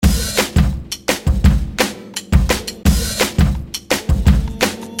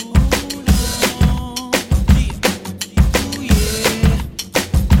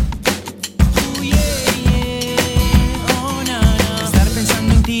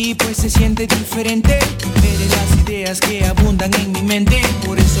ti, pues se siente diferente. Eres las ideas que abundan en mi mente.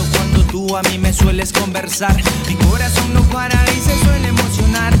 Por eso cuando tú a mí me sueles conversar, mi corazón no para y se suele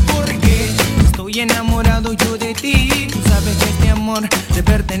emocionar. Porque estoy enamorado yo de ti. Tú sabes que este amor te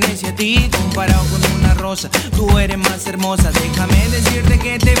pertenece a ti. Comparado con una rosa, tú eres más hermosa. Déjame decirte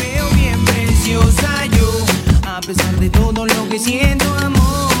que te veo bien preciosa yo, a pesar de todo lo que siento, amor.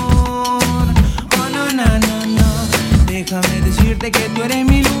 Oh, no, no, no, no. Déjame decirte que tú eres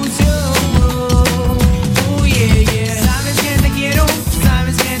mi ilusión. Oh, yeah, yeah. Sabes que te quiero,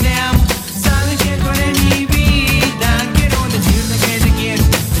 sabes que te amo, sabes que tú eres mi vida. Quiero decirte que te quiero,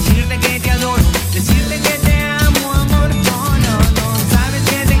 decirte que te adoro, decirte que te amo, amor. Oh, no, no. Sabes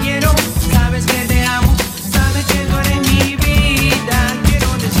que te quiero, sabes que te amo, sabes que tú eres mi vida. Quiero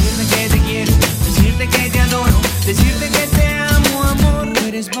decirte que te quiero, decirte que te adoro, decirte que te amo, amor. Tú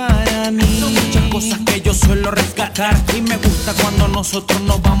eres para mí. Son muchas cosas que yo suelo rescatar y me gusta cuando nosotros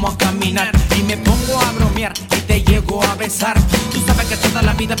nos vamos a caminar y me pongo a bromear y te llego a besar. Tú sabes que toda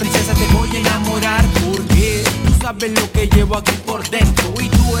la vida, princesa, te voy a enamorar, porque tú sabes lo que llevo aquí por dentro y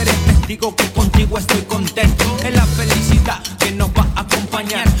tú eres testigo que contigo estoy contento. Es la felicidad que nos va a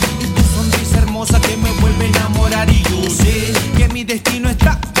acompañar y tu sonrisa hermosa que me vuelve a enamorar. Y yo sé que mi destino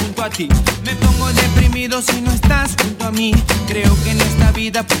está junto a ti. Me pongo deprimido si no estás junto a mí. Creo que en esta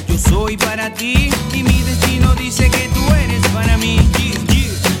vida pues yo soy para ti y mi destino dice que tú eres para mí. Yeah,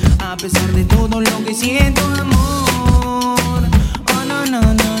 yeah. A pesar de todo lo que siento, amor. Oh, no, no,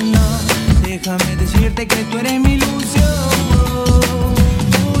 no, no. Déjame decirte que tú eres mi ilusión.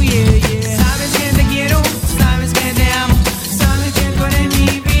 Oh, yeah, yeah. Sabes que te quiero, sabes que te amo, sabes que tú eres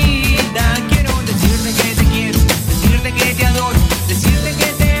mi vida. Quiero decirte que te quiero, decirte que te adoro, decirte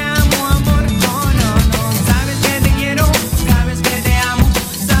que te amo, amor. Oh, no, no. Sabes que te quiero, sabes que te amo,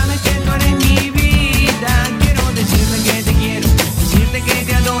 sabes que tú eres mi vida. Quiero decirte que te quiero, decirte que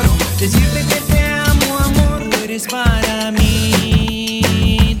te adoro, decirte que te amo, amor. Tú eres para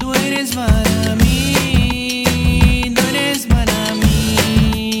mí, tú eres para mí, tú eres para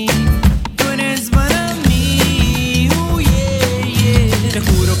mí, tú eres para mí. Yeah, yeah. Te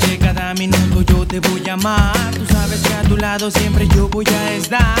juro que cada minuto yo te voy a amar. Tú sabes que a tu lado siempre yo voy a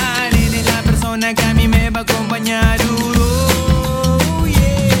estar. Eres la persona que a mí me va a acompañar. Yeah,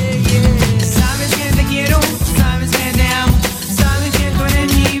 yeah. Sabes que te quiero, sabes que te amo, sabes que tú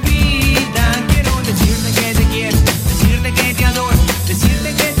eres mi vida. Quiero decirte que te quiero, decirte que te adoro,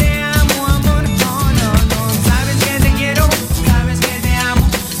 decirte que te amo, amor. No, no, no. Sabes que te quiero, sabes que te amo,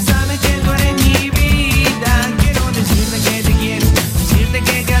 sabes que tú eres mi vida. Quiero decirte que te quiero, decirte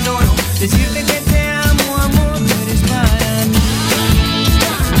que te adoro, decirte que te